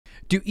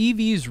Do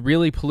EVs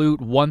really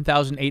pollute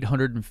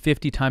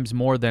 1,850 times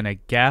more than a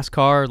gas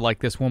car, like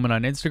this woman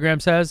on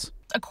Instagram says?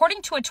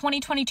 According to a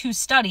 2022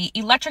 study,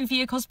 electric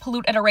vehicles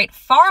pollute at a rate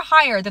far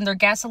higher than their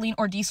gasoline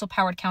or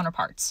diesel-powered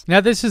counterparts.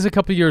 Now, this is a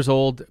couple years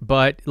old,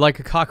 but like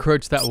a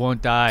cockroach that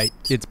won't die,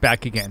 it's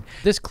back again.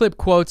 This clip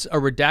quotes a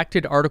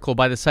redacted article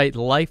by the site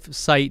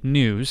LifeSite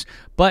News,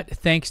 but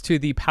thanks to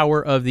the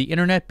power of the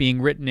internet being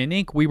written in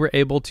ink, we were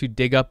able to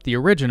dig up the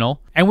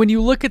original. And when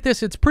you look at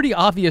this, it's pretty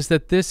obvious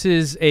that this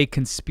is a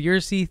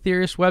conspiracy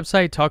theorist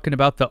website talking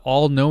about the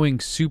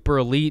all-knowing super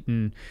elite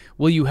and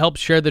will you help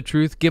share the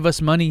truth, give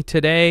us money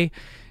today?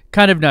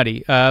 Kind of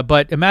nutty,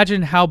 but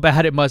imagine how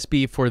bad it must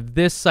be for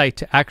this site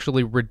to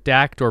actually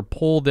redact or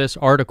pull this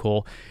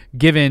article,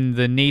 given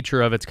the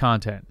nature of its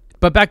content.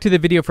 But back to the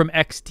video from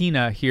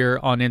Xtina here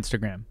on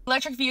Instagram.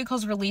 Electric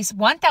vehicles release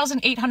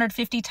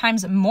 1,850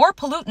 times more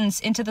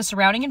pollutants into the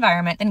surrounding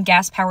environment than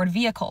gas-powered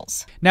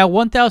vehicles. Now,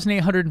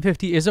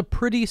 1,850 is a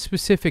pretty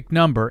specific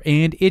number,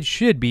 and it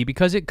should be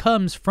because it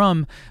comes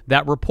from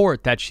that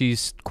report that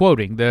she's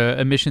quoting, the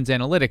emissions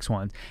analytics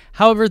one.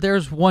 However,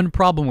 there's one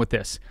problem with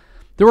this.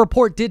 The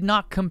report did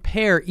not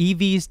compare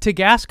EVs to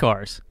gas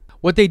cars.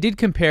 What they did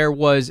compare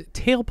was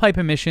tailpipe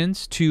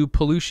emissions to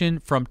pollution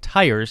from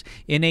tires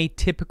in a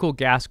typical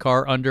gas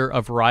car under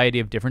a variety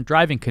of different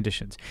driving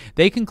conditions.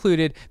 They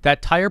concluded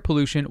that tire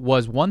pollution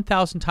was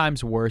 1,000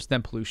 times worse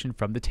than pollution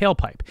from the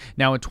tailpipe.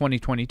 Now in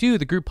 2022,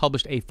 the group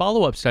published a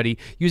follow-up study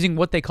using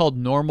what they called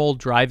normal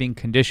driving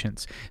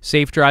conditions.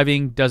 Safe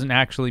driving doesn't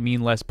actually mean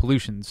less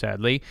pollution,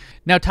 sadly.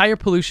 Now tire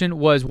pollution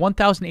was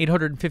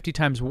 1,850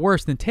 times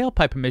worse than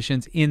tailpipe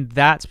emissions in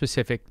that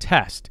specific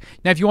test.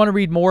 Now if you want to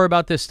read more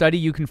about this study,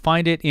 you can find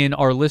it in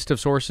our list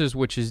of sources,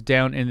 which is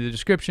down in the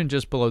description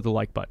just below the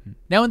like button.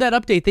 Now in that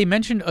update, they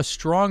mentioned a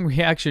strong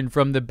reaction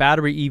from the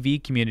battery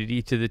EV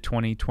community to the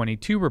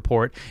 2022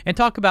 report and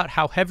talk about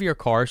how heavier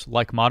cars,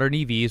 like modern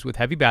EVs with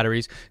heavy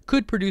batteries,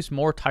 could produce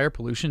more tire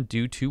pollution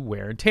due to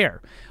wear and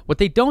tear. What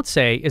they don't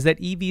say is that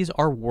EVs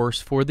are worse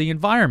for the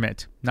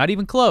environment. Not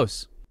even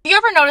close. You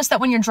ever notice that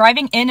when you're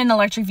driving in an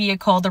electric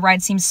vehicle, the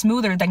ride seems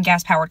smoother than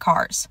gas-powered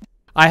cars?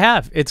 I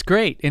have. It's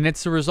great, and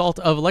it's the result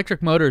of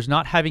electric motors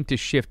not having to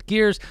shift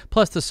gears,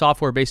 plus the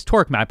software-based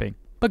torque mapping.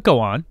 But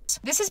go on.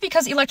 This is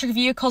because electric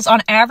vehicles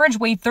on average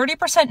weigh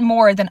 30%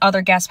 more than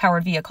other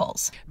gas-powered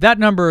vehicles. That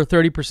number,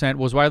 30%,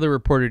 was widely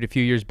reported a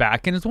few years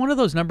back, and it's one of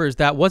those numbers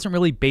that wasn't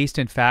really based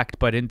in fact,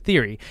 but in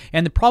theory.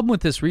 And the problem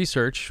with this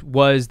research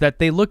was that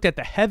they looked at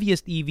the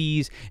heaviest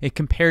EVs and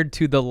compared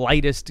to the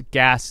lightest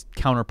gas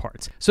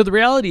counterparts. So the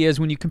reality is,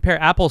 when you compare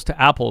apples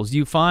to apples,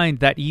 you find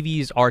that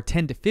EVs are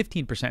 10 to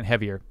 15%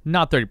 heavier,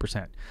 not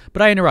 30%.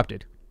 But I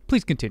interrupted.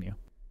 Please continue.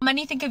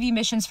 Many think of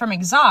emissions from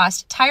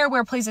exhaust, tire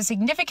wear plays a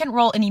significant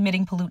role in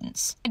emitting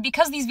pollutants. And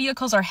because these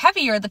vehicles are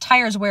heavier, the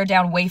tires wear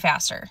down way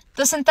faster.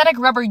 The synthetic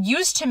rubber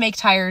used to make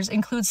tires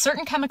includes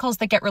certain chemicals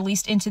that get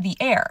released into the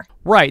air.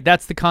 Right,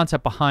 that's the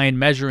concept behind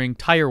measuring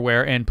tire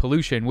wear and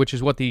pollution, which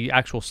is what the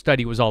actual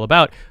study was all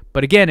about.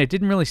 But again, it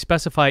didn't really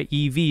specify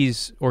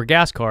EVs or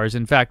gas cars.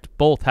 In fact,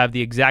 both have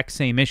the exact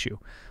same issue.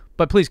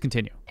 But please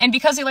continue. And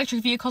because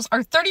electric vehicles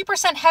are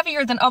 30%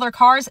 heavier than other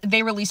cars,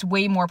 they release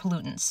way more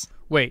pollutants.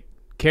 Wait.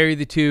 Carry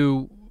the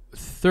two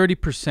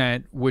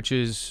 30%, which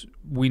is,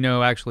 we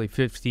know, actually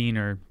 15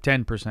 or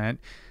 10%,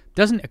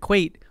 doesn't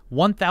equate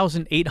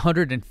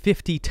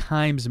 1,850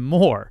 times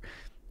more.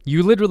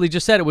 You literally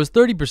just said it was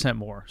 30%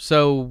 more.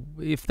 So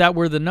if that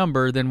were the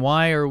number, then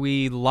why are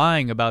we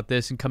lying about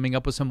this and coming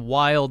up with some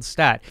wild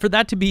stat? For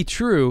that to be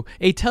true,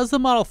 a Tesla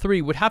Model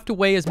 3 would have to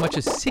weigh as much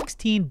as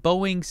 16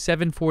 Boeing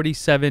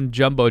 747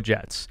 jumbo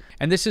jets.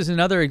 And this is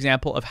another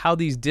example of how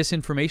these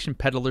disinformation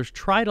peddlers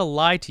try to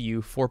lie to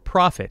you for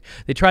profit.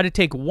 They try to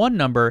take one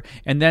number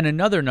and then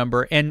another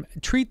number and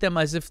treat them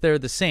as if they're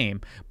the same.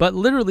 But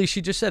literally,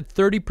 she just said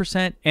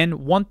 30%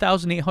 and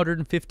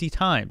 1,850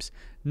 times.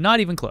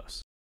 Not even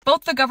close.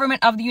 Both the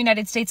government of the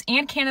United States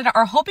and Canada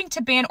are hoping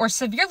to ban or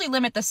severely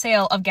limit the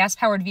sale of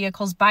gas-powered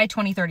vehicles by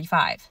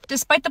 2035,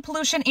 despite the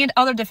pollution and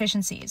other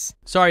deficiencies.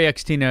 Sorry,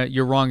 Xtina,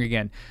 you're wrong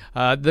again.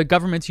 The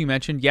governments you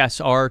mentioned, yes,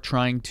 are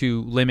trying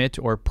to limit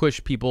or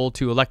push people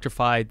to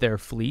electrify their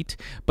fleet,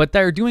 but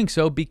they're doing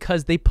so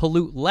because they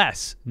pollute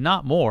less,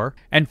 not more.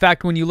 In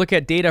fact, when you look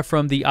at data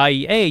from the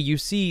IEA, you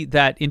see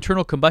that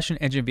internal combustion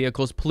engine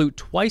vehicles pollute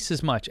twice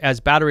as much as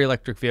battery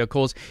electric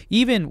vehicles,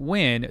 even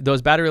when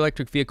those battery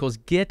electric vehicles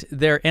get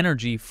their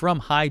energy from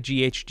high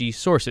GHG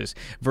sources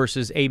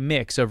versus a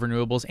mix of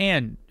renewables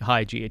and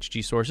high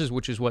GHG sources,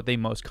 which is what they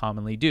most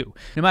commonly do.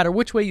 No matter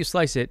which way you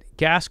slice it,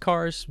 gas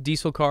cars,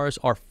 diesel cars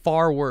are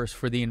far worse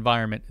for the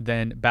environment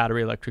than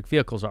battery electric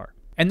vehicles are.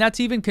 And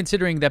that's even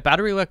considering that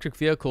battery electric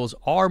vehicles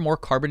are more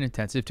carbon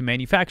intensive to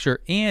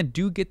manufacture and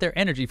do get their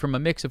energy from a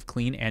mix of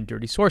clean and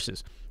dirty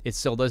sources. It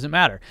still doesn't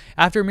matter.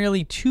 After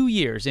merely 2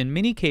 years, in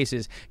many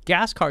cases,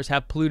 gas cars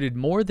have polluted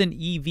more than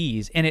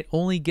EVs, and it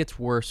only gets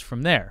worse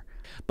from there.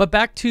 But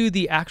back to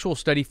the actual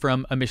study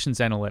from Emissions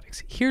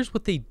Analytics. Here's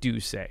what they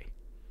do say.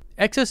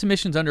 Excess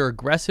emissions under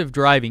aggressive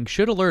driving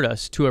should alert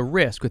us to a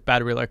risk with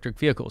battery electric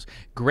vehicles.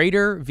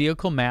 Greater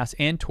vehicle mass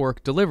and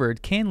torque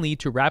delivered can lead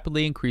to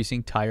rapidly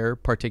increasing tire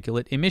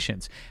particulate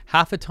emissions.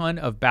 Half a ton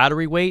of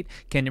battery weight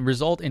can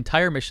result in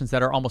tire emissions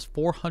that are almost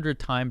 400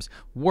 times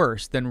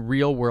worse than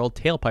real-world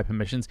tailpipe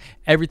emissions,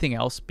 everything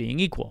else being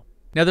equal.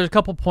 Now, there's a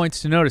couple points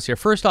to notice here.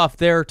 First off,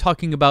 they're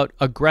talking about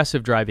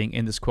aggressive driving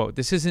in this quote.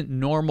 This isn't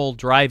normal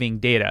driving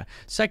data.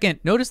 Second,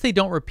 notice they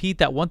don't repeat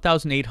that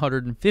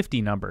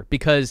 1,850 number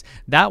because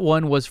that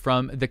one was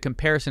from the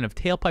comparison of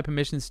tailpipe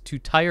emissions to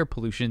tire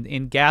pollution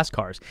in gas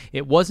cars.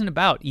 It wasn't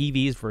about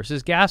EVs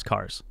versus gas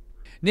cars.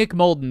 Nick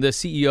Molden, the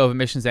CEO of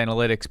Emissions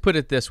Analytics, put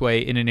it this way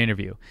in an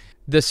interview.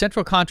 The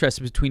central contrast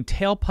is between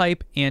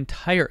tailpipe and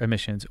tire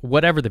emissions,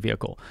 whatever the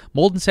vehicle.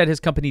 Molden said his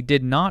company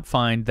did not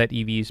find that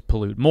EVs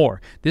pollute more.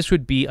 This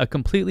would be a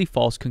completely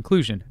false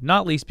conclusion,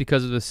 not least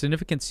because of the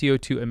significant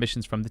CO2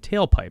 emissions from the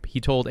tailpipe, he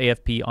told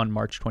AFP on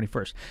March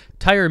 21st.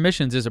 Tire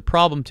emissions is a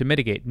problem to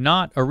mitigate,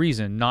 not a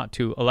reason not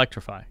to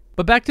electrify.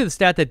 But back to the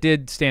stat that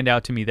did stand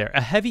out to me there.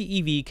 A heavy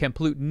EV can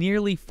pollute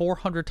nearly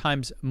 400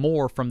 times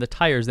more from the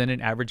tires than an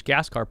average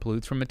gas car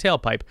pollutes from a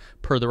tailpipe,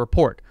 per the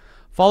report.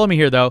 Follow me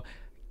here, though.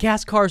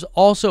 Gas cars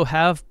also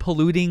have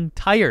polluting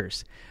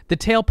tires. The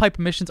tailpipe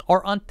emissions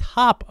are on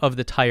top of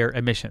the tire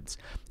emissions.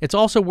 It's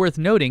also worth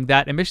noting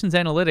that Emissions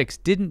Analytics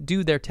didn't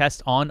do their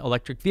test on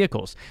electric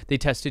vehicles. They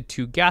tested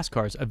 2 gas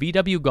cars, a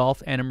VW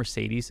Golf and a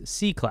Mercedes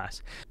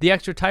C-Class. The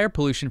extra tire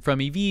pollution from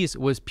EVs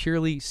was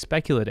purely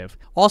speculative.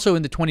 Also,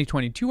 in the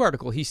 2022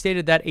 article, he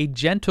stated that a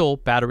gentle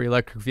battery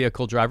electric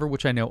vehicle driver,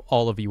 which I know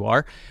all of you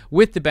are,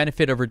 with the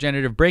benefit of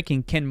regenerative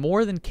braking, can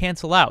more than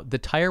cancel out the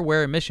tire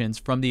wear emissions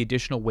from the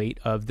additional weight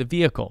of the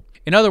vehicle.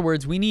 In other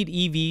words, we need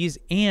EVs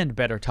and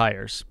better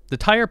tires. The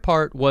tire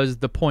part was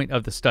the point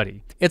of the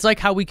study. It's like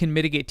how we can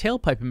mitigate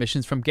tailpipe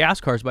emissions from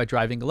gas cars by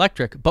driving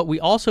electric, but we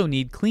also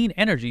need clean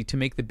energy to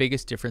make the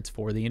biggest difference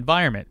for the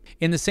environment.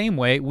 In the same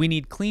way, we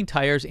need clean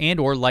tires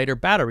and/or lighter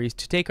batteries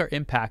to take our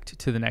impact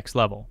to the next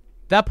level.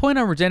 That point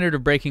on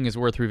regenerative braking is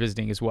worth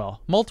revisiting as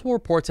well. Multiple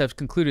reports have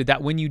concluded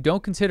that when you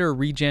don't consider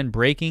regen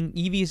braking,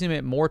 EVs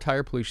emit more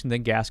tire pollution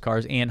than gas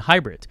cars and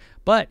hybrids.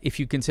 But if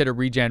you consider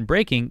regen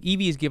braking,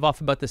 EVs give off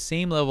about the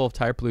same level of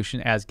tire pollution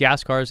as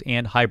gas cars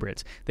and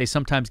hybrids. They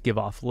sometimes give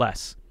off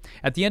less.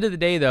 At the end of the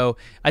day, though,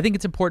 I think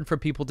it's important for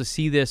people to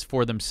see this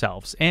for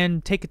themselves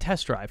and take a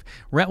test drive.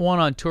 Rent one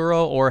on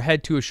Turo or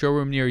head to a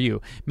showroom near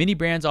you. Many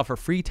brands offer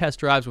free test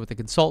drives with a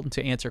consultant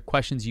to answer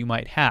questions you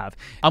might have.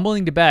 I'm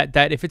willing to bet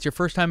that if it's your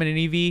first time in an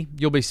EV,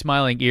 you'll be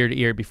smiling ear to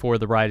ear before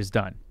the ride is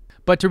done.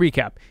 But to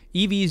recap,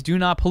 EVs do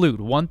not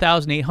pollute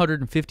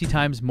 1,850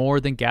 times more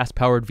than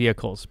gas-powered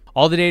vehicles.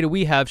 All the data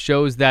we have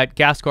shows that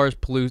gas cars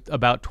pollute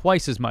about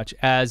twice as much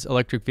as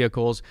electric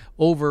vehicles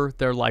over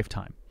their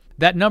lifetime.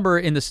 That number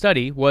in the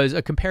study was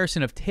a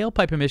comparison of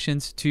tailpipe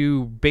emissions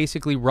to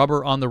basically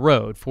rubber on the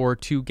road for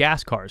 2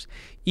 gas cars.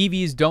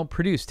 EVs don't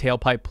produce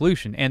tailpipe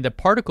pollution, and the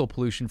particle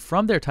pollution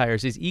from their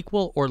tires is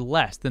equal or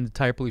less than the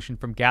tire pollution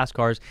from gas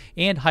cars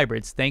and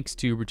hybrids thanks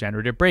to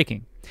regenerative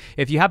braking.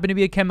 If you happen to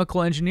be a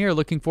chemical engineer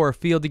looking for a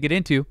field to get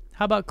into,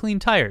 how about clean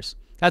tires?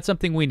 That's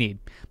something we need,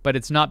 but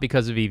it's not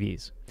because of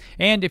EVs.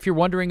 And if you're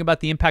wondering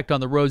about the impact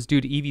on the roads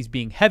due to EVs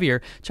being heavier,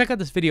 check out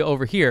this video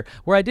over here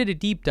where I did a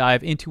deep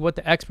dive into what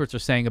the experts are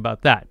saying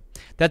about that.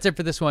 That's it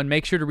for this one.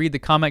 Make sure to read the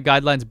comment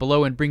guidelines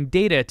below and bring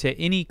data to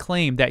any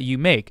claim that you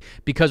make,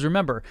 because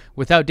remember,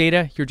 without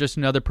data, you're just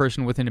another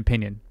person with an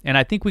opinion. And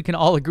I think we can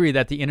all agree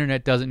that the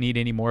internet doesn't need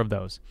any more of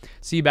those.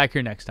 See you back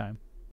here next time.